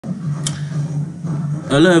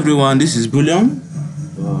Hello everyone, this is Bullion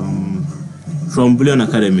from Bullion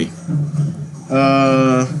Academy.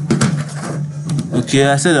 Okay,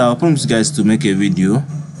 I said I'll promise you guys to make a video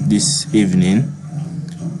this evening.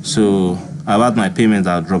 So about my payments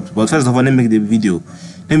that dropped. But first of all, let me make the video.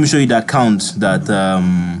 Let me show you the account that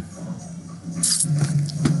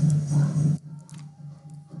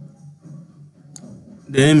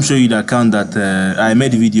I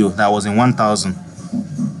made a video that was in 1,000.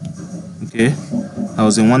 Okay, I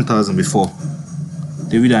was in 1,000 before.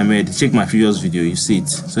 The video I made, check my previous video, you see it.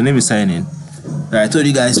 So let me sign in. I told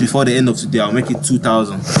you guys before the end of today I'll make it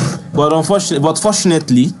 2,000. But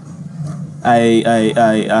fortunately,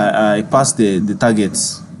 I passed the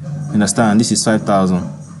targets. Understand? This is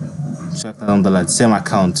 $5,000, same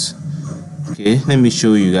account. Okay, let me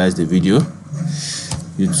show you guys the video.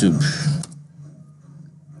 YouTube.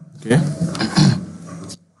 Okay.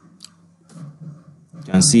 You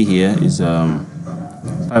can see here is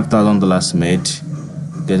 $5,000 made,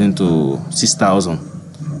 getting to 6,000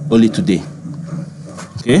 only today.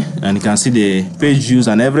 Okay, and you can see the page views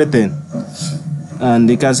and everything, and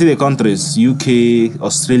you can see the countries: UK,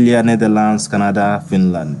 Australia, Netherlands, Canada,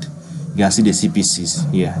 Finland. You can see the CPCs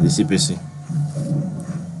here, the CPC.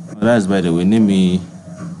 Well, that's by the way. Let me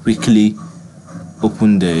quickly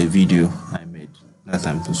open the video I made that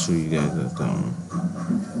time to show you guys that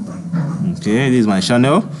okay, this is my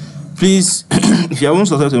channel. Please, if you haven't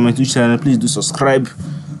subscribed to my YouTube channel, please do subscribe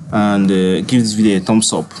and give this video a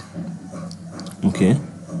thumbs up. Okay,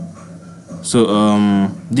 so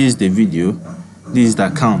this is the video. This is the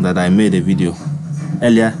account that I made a video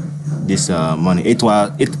earlier this morning, 8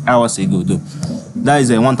 hours ago though. That is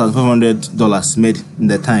a $1,500 made in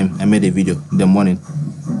the time I made a video in the morning.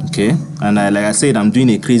 Okay, and like I said, I'm doing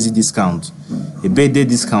a crazy discount, a birthday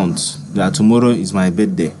discount. That tomorrow is my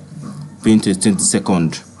birthday,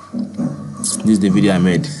 22nd. This is the video I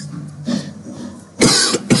made.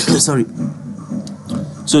 Sorry.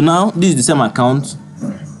 So now this is the same account.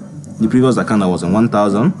 The previous account that was in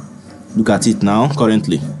 1,000. Look at it now.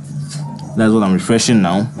 Currently, that's what I'm refreshing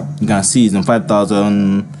now. You can see it's in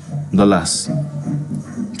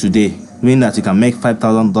 $5,000 today, meaning that you can make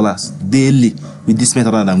 $5,000 daily with this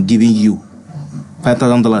method that I'm giving you.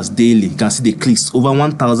 $5,000 daily. You can see the clicks, over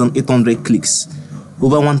 1,800 clicks.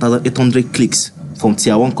 Over 1,800 clicks from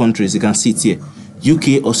tier 1 countries. You can see it here: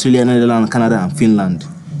 UK, Australia, Netherlands, Canada, and Finland.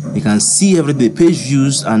 You can see everything, the page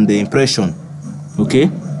views and the impression. Okay,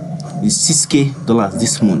 it's $6K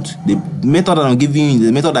this month. The method that I'm giving you is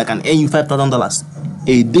the method that can earn you $5,000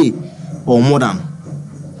 a day or more than.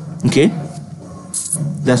 Okay,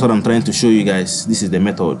 that's what I'm trying to show you guys. This is the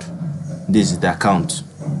method. This is the account.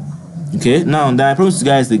 Okay, now then I promise you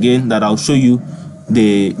guys again that I'll show you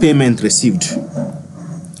the payment received.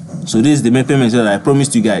 So this is the payment that I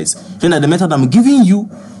promised you guys. So that the method I'm giving you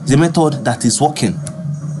is the method that is working.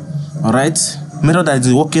 Alright? Method that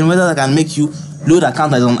is working, method that can make you load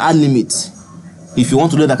account that is on ad limit. If you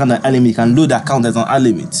want to load account that is ad limit, you can load the account that is on ad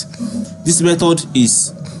limit. This method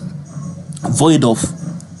is void of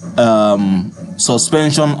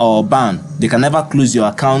suspension or ban. They can never close your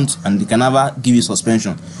account and they can never give you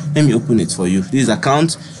suspension. Let me open it for you. This is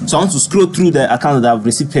account. So I want to scroll through the account that I've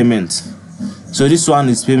received payment. So this one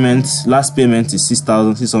is payment. Last payment is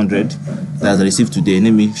 6,600 that's received today.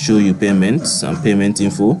 Let me show you payments and payment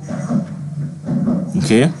info.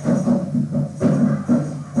 Okay,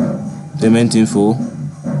 payment info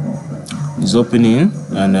is opening,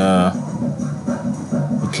 and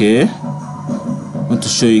okay, I want to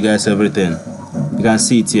show you guys everything. You can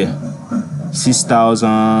see it here: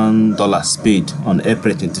 $6,000 paid on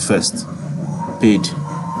April 21st. Paid.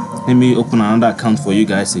 Let me open another account for you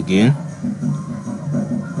guys again.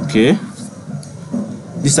 Okay,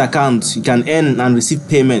 this account you can earn and receive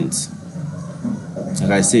payment.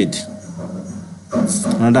 Like I said,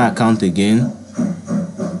 another account again.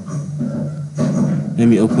 Let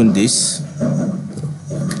me open this.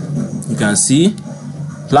 You can see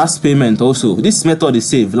last payment also. This method is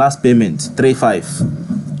saved. Last payment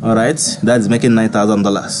 3,500. All right, that's making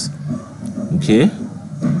 $9,000. Okay,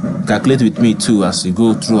 calculate with me too as you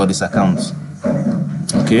go through all these accounts.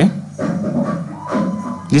 Okay.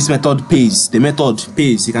 This method pays. The method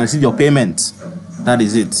pays. You can receive your payment. That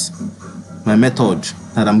is it. My method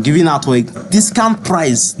that I'm giving out for a discount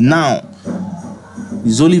price now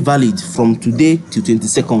is only valid from today till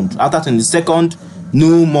 22nd. After 22nd,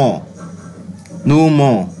 no more. No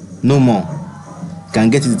more. No more. You can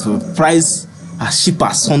get it for a price as cheap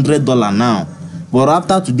as $100 now. But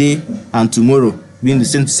after today and tomorrow, being the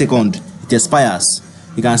 22nd, it expires.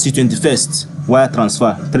 You can see 21st. Wire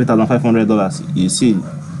transfer $3,500. You see.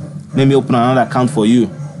 Let me open another account for you.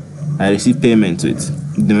 I receive payment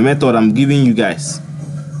with the method I'm giving you guys.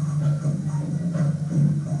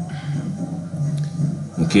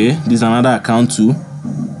 Okay, this is another account too.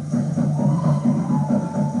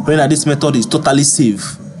 Pray that this method is totally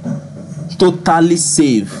safe. Totally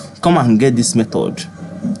safe. Come and get this method.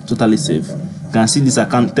 Totally safe. You can see this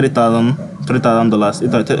account,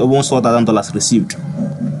 $3,000, almost $4,000 received.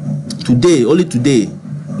 Today, only today,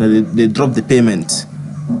 they dropped the payment.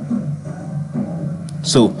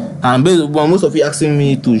 So, and most of you asking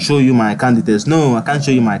me to show you my account details. No, I can't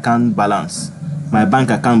show you my account balance, my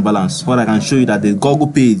bank account balance. What I can show you that the Google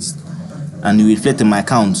page and it will reflect in my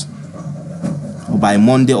account by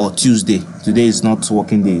Monday or Tuesday. Today is not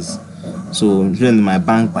working days, so in my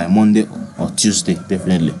bank by Monday or Tuesday,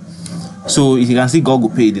 definitely. So if you can see Google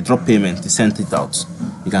Pay, they drop payment, they sent it out.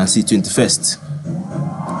 You can see 21st.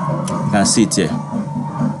 You can see it here.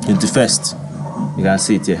 21st. You can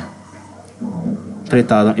see it here.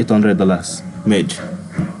 $3,800 made.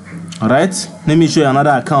 Alright, let me show you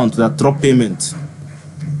another account that drop payment.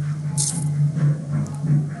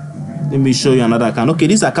 Let me show you another account. Okay,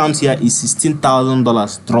 this account here is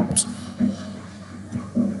 $16,000 dropped.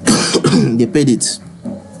 They paid it.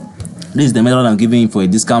 This is the method I'm giving you for a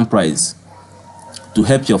discount price to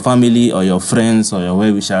help your family or your friends or your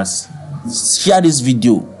well-wishers. Share this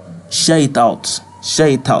video. Share it out. Share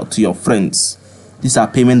it out to your friends. These are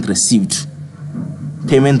payment received.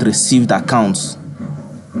 Payment received accounts.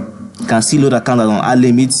 You can see load account on our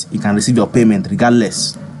limits. You can receive your payment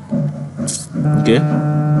regardless. Okay.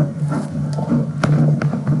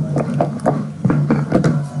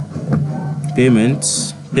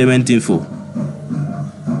 Payment info.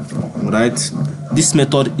 Right, this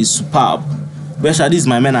method is superb. This is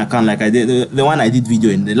my main account, like I did the one I did video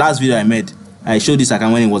in the last video I made. I showed this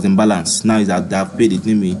account when it was in balance. Now is that I've paid it.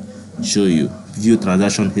 Let me show you. View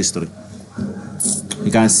transaction history.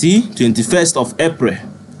 You can see 21st of April.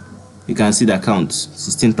 You can see the account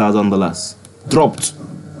 $16,000 dropped.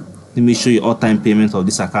 Let me show you all-time payment of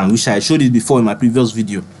this account, which I showed it before in my previous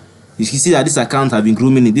video. You can see that this account have been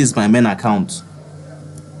grooming it. This is my main account.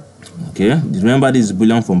 Okay, remember this is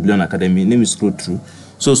Bullion from Bullion Academy. Let me scroll through.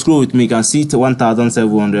 So scroll with me. You can see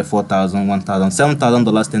 $1,700, $4,000, $1,000,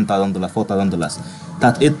 $7,000, $10,000, $4,000,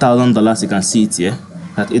 $38,000. You can see it here.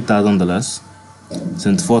 $38,000,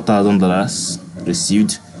 $74,000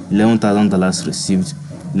 received, $11,000 received,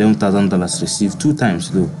 $11,000 received 2 times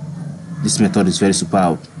though. This method is very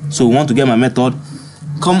superb. So you want to get my method?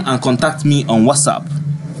 Come and contact me on WhatsApp.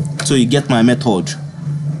 So you get my method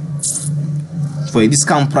for a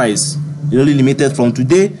discount price. It's only limited from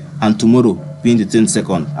today and tomorrow, being the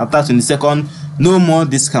 22nd. After 22nd, no more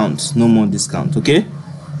discounts. No more discount. Okay?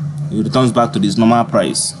 It returns back to this normal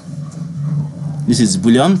price. This is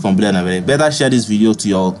Bullion from Bullion Academy. Better share this video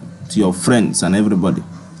to your friends and everybody.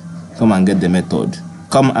 Come and get the method.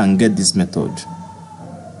 Come and get this method.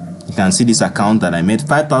 You can see this account that I made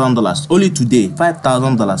 $5,000 only today.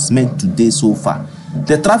 $5,000 made today so far.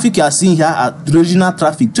 The traffic you are seeing here are regional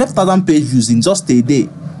traffic, 12,000 page views in just a day.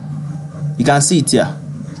 You can see it here.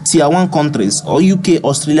 Tier 1 countries or UK,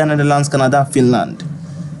 Australia, Netherlands, Canada, Finland.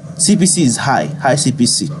 CPC is high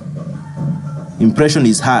CPC. Impression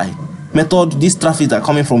is high. Method, these traffic are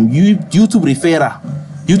coming from YouTube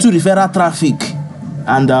referral traffic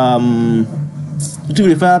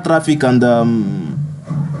and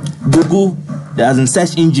Google. There's in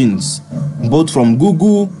search engines, both from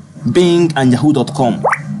Google, Bing and Yahoo.com.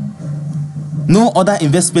 No other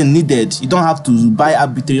investment needed. You don't have to buy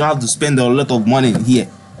arbitrage. You don't have to spend a lot of money here.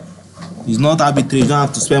 It's not arbitrage. You don't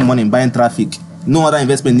have to spend money buying traffic. No other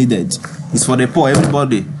investment needed. It's for the poor,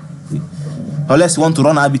 everybody. Unless you want to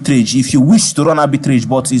run arbitrage. If you wish to run arbitrage,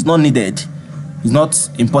 but it's not needed. It's not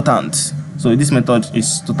important. So this method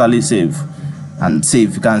is totally safe and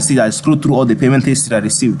safe. You can see that I scrolled through all the payment history I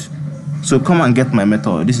received. So come and get my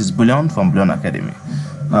method. This is Bullion from Bullion Academy.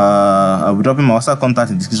 I'll be dropping my WhatsApp contact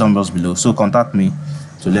in the description box below. So contact me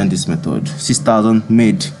to learn this method. 6,000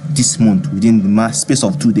 made this month within the space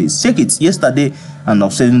of 2 days. Check it. Yesterday and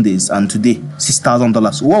of 7 days, and today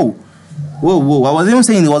 $6,000. Whoa. I was even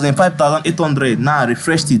saying it was in 5,800. Now I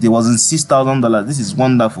refreshed it. It was in $6,000. This is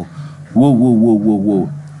wonderful. Whoa.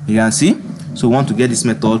 You can see. So want to get this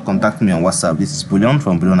method? Contact me on WhatsApp. This is Bullion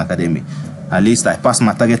from Bullion Academy. At least I passed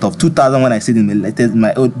my target of 2,000 when I said in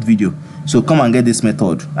my old video. So come and get this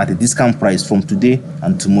method at a discount price from today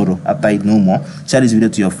and tomorrow. After it no more, share this video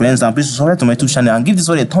to your friends and please subscribe to my YouTube channel and give this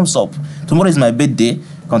video a thumbs up. Tomorrow is my birthday.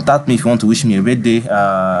 Contact me if you want to wish me a birthday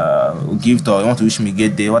gift, or you want to wish me a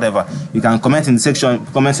good day, whatever. You can comment in the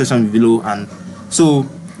comment section below, and so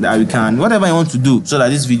that we can, whatever you want to do, so that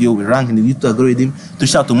this video will rank in the YouTube algorithm to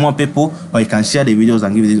share to more people, or you can share the videos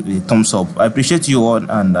and give it a thumbs up. I appreciate you all,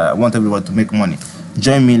 and I want everybody to make money.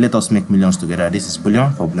 Join me, let us make millions together. This is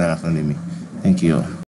Bullion for Bullion Academy. Thank you.